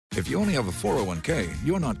If you only have a 401k,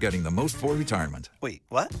 you're not getting the most for retirement. Wait,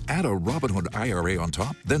 what? Add a Robinhood IRA on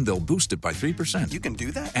top, then they'll boost it by 3%. You can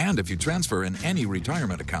do that? And if you transfer in any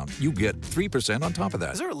retirement account, you get 3% on top of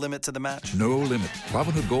that. Is there a limit to the match? No limit.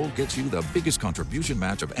 Robinhood Gold gets you the biggest contribution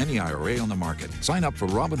match of any IRA on the market. Sign up for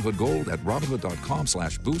Robinhood Gold at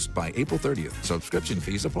Robinhood.com/boost by April 30th. Subscription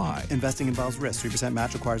fees apply. Investing involves risk. 3%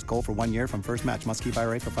 match requires gold for 1 year from first match. Must keep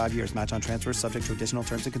IRA for 5 years. Match on transfers subject to additional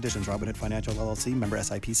terms and conditions. Robinhood Financial LLC, member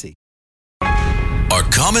SIPC. A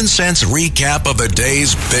common sense recap of the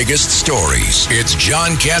day's biggest stories. It's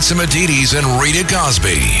John Catsimatidis and Rita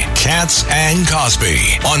Cosby. Katz and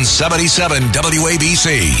Cosby on 77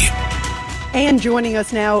 WABC. And joining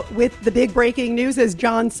us now with the big breaking news is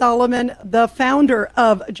John Solomon, the founder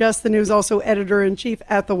of Just the News, also editor-in-chief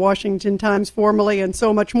at the Washington Times formerly, and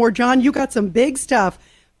so much more. John, you got some big stuff.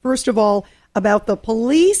 First of all, about the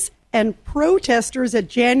police and protesters at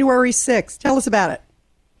January 6th. Tell us about it.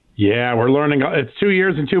 Yeah, we're learning. It's 2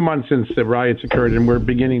 years and 2 months since the riots occurred, and we're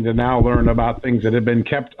beginning to now learn about things that have been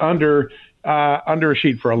kept under a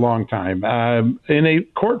sheet for a long time. In a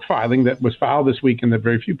court filing that was filed this week and that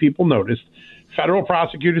very few people noticed, federal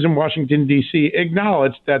prosecutors in Washington, D.C.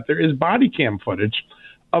 acknowledged that there is body cam footage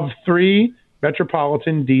of 3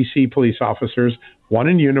 Metropolitan D.C. police officers, 1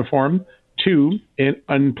 in uniform, 2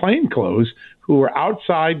 in plain clothes, who were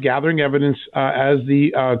outside gathering evidence as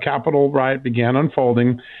the Capitol riot began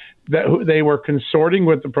unfolding. That they were consorting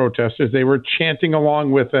with the protesters. They were chanting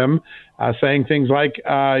along with them, saying things like,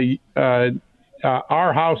 our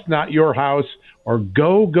house, not your house, or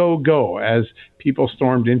go, go, go, as people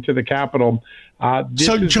stormed into the Capitol.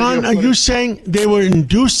 So, John, are you saying they were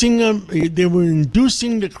inducing them? They were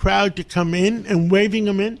inducing the crowd to come in and waving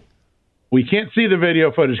them in? We can't see the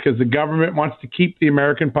video footage because the government wants to keep the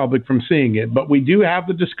American public from seeing it. But we do have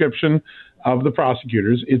the description of the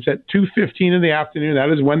prosecutors. It's at 2:15 in the afternoon. That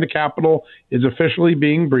is when the Capitol is officially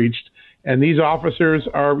being breached. And these officers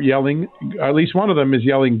are yelling, at least one of them is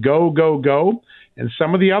yelling, go, go, go. And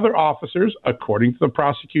some of the other officers, according to the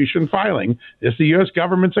prosecution filing, this is the U.S.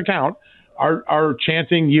 government's account, are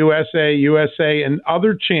chanting USA, USA, and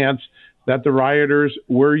other chants that the rioters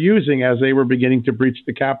were using as they were beginning to breach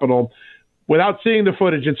the Capitol. Without seeing the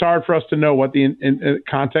footage, it's hard for us to know what the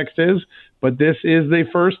context is, but this is the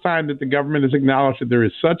first time that the government has acknowledged that there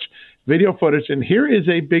is such video footage. And here is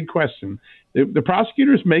a big question. The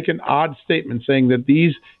prosecutors make an odd statement saying that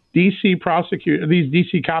these DC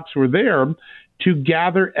cops were there to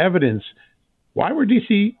gather evidence. Why were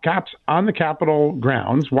DC cops on the Capitol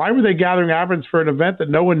grounds? Why were they gathering evidence for an event that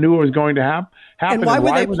no one knew was going to happen? And why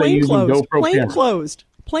were they plainclothes?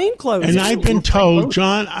 Plainclothes. And I've been told,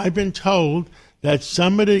 John, that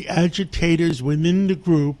some of the agitators within the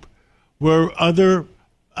group were other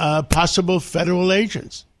possible federal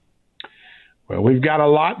agents. Well, we've got a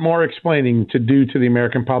lot more explaining to do to the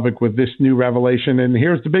American public with this new revelation. And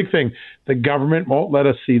here's the big thing. The government won't let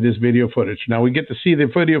us see this video footage. Now, we get to see the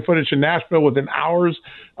video footage in Nashville within hours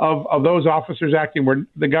of those officers acting, where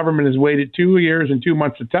the government has waited 2 years and 2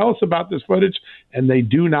 months to tell us about this footage, and they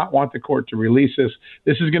do not want the court to release this.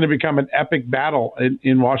 This is going to become an epic battle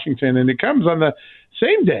in Washington, and it comes on the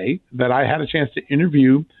same day that I had a chance to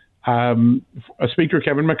interview Speaker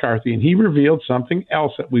Kevin McCarthy, and he revealed something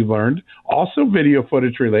else that we've learned, also video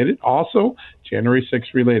footage related, also January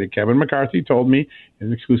 6th related. Kevin McCarthy told me in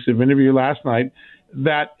an exclusive interview last night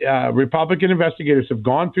that Republican investigators have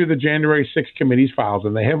gone through the January 6th committee's files,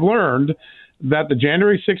 and they have learned that the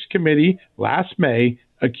January 6th committee last May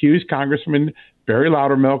accused Congressman Barry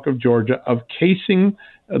Loudermilk of Georgia of casing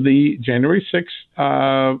the January 6th,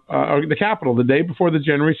 the Capitol, the day before the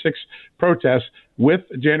January 6th protests with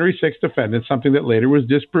January 6th defendants, something that later was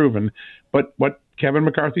disproven. But what Kevin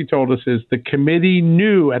McCarthy told us is the committee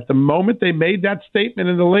knew at the moment they made that statement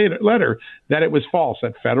in the letter that it was false,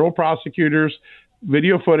 that federal prosecutors,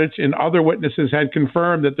 video footage, and other witnesses had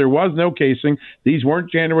confirmed that there was no casing. These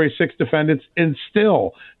weren't January 6th defendants, and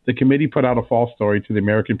still the committee put out a false story to the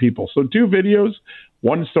American people. So 2 videos,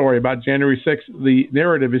 1 story about January 6th. The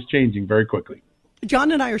narrative is changing very quickly.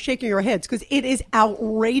 John and I are shaking our heads because it is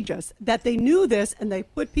outrageous that they knew this and they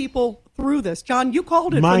put people through this. John, you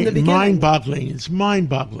called it from the beginning. Mind-boggling. It's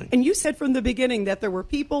mind-boggling. And you said from the beginning that there were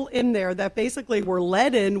people in there that basically were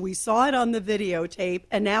let in. We saw it on the videotape,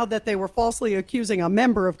 and now that they were falsely accusing a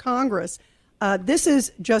member of Congress. This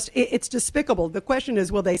is just, it's despicable. The question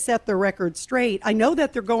is, will they set the record straight? I know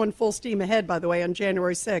that they're going full steam ahead, by the way, on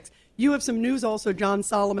January 6th. You have some news also, John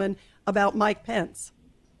Solomon, about Mike Pence.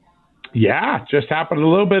 Yeah, just happened a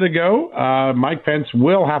little bit ago. Mike Pence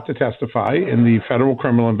will have to testify in the federal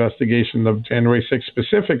criminal investigation of January 6th,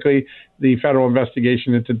 specifically the federal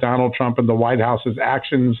investigation into Donald Trump and the White House's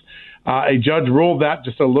actions. A judge ruled that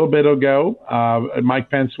just a little bit ago. Mike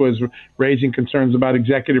Pence was raising concerns about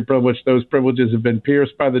executive privilege. Those privileges have been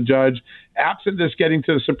pierced by the judge. Absent this getting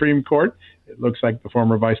to the Supreme Court, it looks like the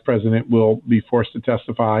former vice president will be forced to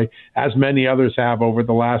testify, as many others have over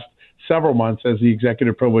the last several months, as the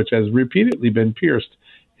executive privilege has repeatedly been pierced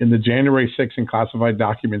in the January 6th and classified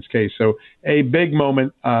documents case. So a big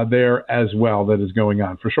moment there as well that is going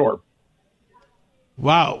on for sure.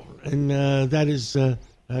 Wow. And that is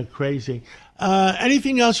crazy.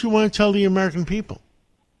 Anything else you want to tell the American people?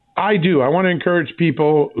 I do. I want to encourage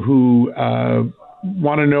people who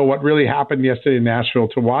want to know what really happened yesterday in Nashville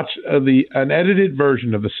to watch an edited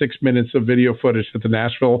version of the 6 minutes of video footage that the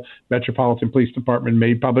Nashville Metropolitan Police Department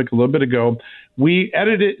made public a little bit ago. We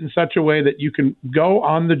edited it in such a way that you can go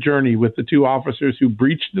on the journey with the two officers who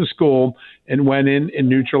breached the school and went in and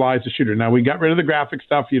neutralized the shooter. Now, we got rid of the graphic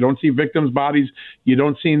stuff. You don't see victims' bodies. You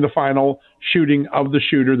don't see the final shooting of the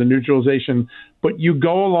shooter, the neutralization. But you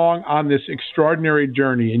go along on this extraordinary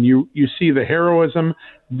journey, and you see the heroism,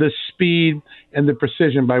 the speed, and the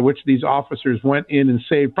precision by which these officers went in and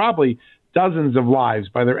saved probably dozens of lives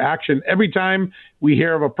by their action. Every time we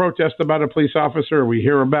hear of a protest about a police officer, or we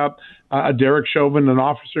hear about a Derek Chauvin, an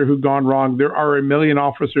officer who'd gone wrong, there are a million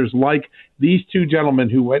officers like these two gentlemen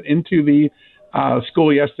who went into the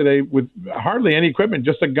school yesterday with hardly any equipment,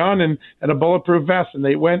 just a gun and a bulletproof vest, and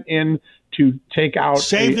they went in to take out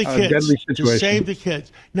a deadly situation. To save the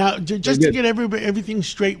kids. Now, just to get everything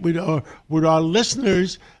straight with our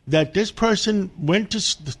listeners, that this person went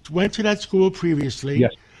to that school previously,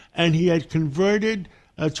 yes, and he had converted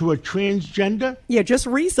to a transgender? Yeah, just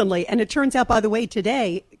recently. And it turns out, by the way,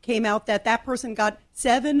 today came out that person got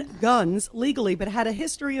 7 guns legally, but had a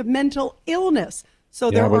history of mental illness.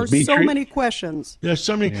 So there are so many questions. There's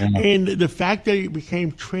so many. Yeah. And the fact that he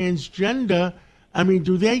became transgender, I mean,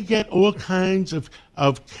 do they get all kinds of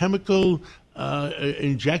chemical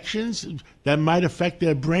injections that might affect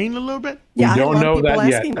their brain a little bit? Yeah, we don't know that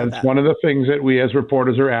yet. That's one of the things that we as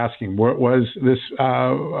reporters are asking. Was this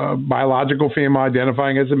biological female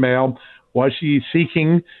identifying as a male? Was she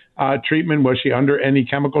seeking treatment? Was she under any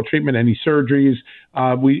chemical treatment, any surgeries?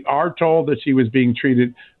 We are told that she was being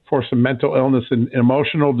treated for some mental illness and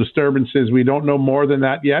emotional disturbances. We don't know more than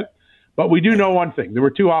that yet. But we do know one thing. There were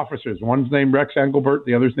 2 officers. One's named Rex Engelbert.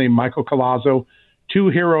 The other's named Michael Collazo. 2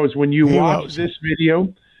 heroes. When you watch this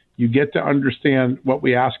video, you get to understand what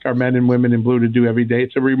we ask our men and women in blue to do every day.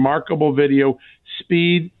 It's a remarkable video.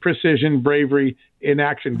 Speed, precision, bravery in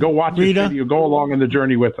action. Go watch this video. Go along on the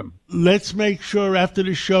journey with them. Let's make sure after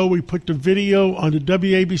the show we put the video on the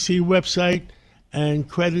WABC website and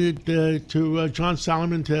credit to John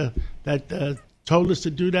Solomon that told us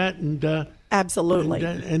to do that. And absolutely.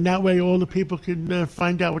 And that way all the people can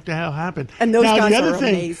find out what the hell happened. And those guys are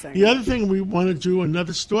amazing. The other thing we want to do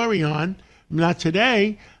another story on, not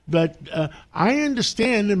today, but I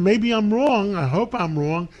understand, and maybe I'm wrong, I hope I'm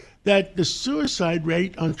wrong, that the suicide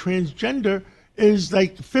rate on transgender is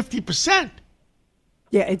like 50%.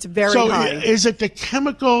 Yeah, it's very high. So is it the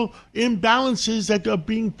chemical imbalances that are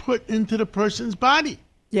being put into the person's body?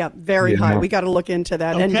 Yeah, very high. We got to look into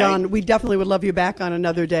that. Okay. And John, we definitely would love you back on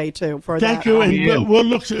another day too for that. Thank you, and we'll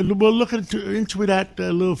look into that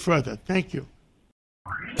a little further. Thank you.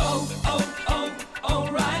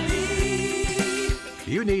 O'Reilly.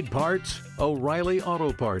 You need parts? O'Reilly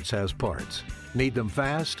Auto Parts has parts. Need them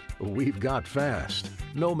fast? We've got fast.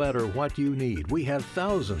 No matter what you need, we have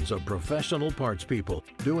thousands of professional parts people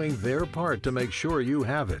doing their part to make sure you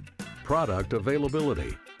have it. Product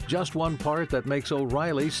availability. Just one part that makes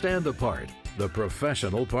O'Reilly stand apart. The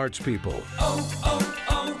professional parts people.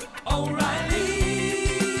 O'Reilly.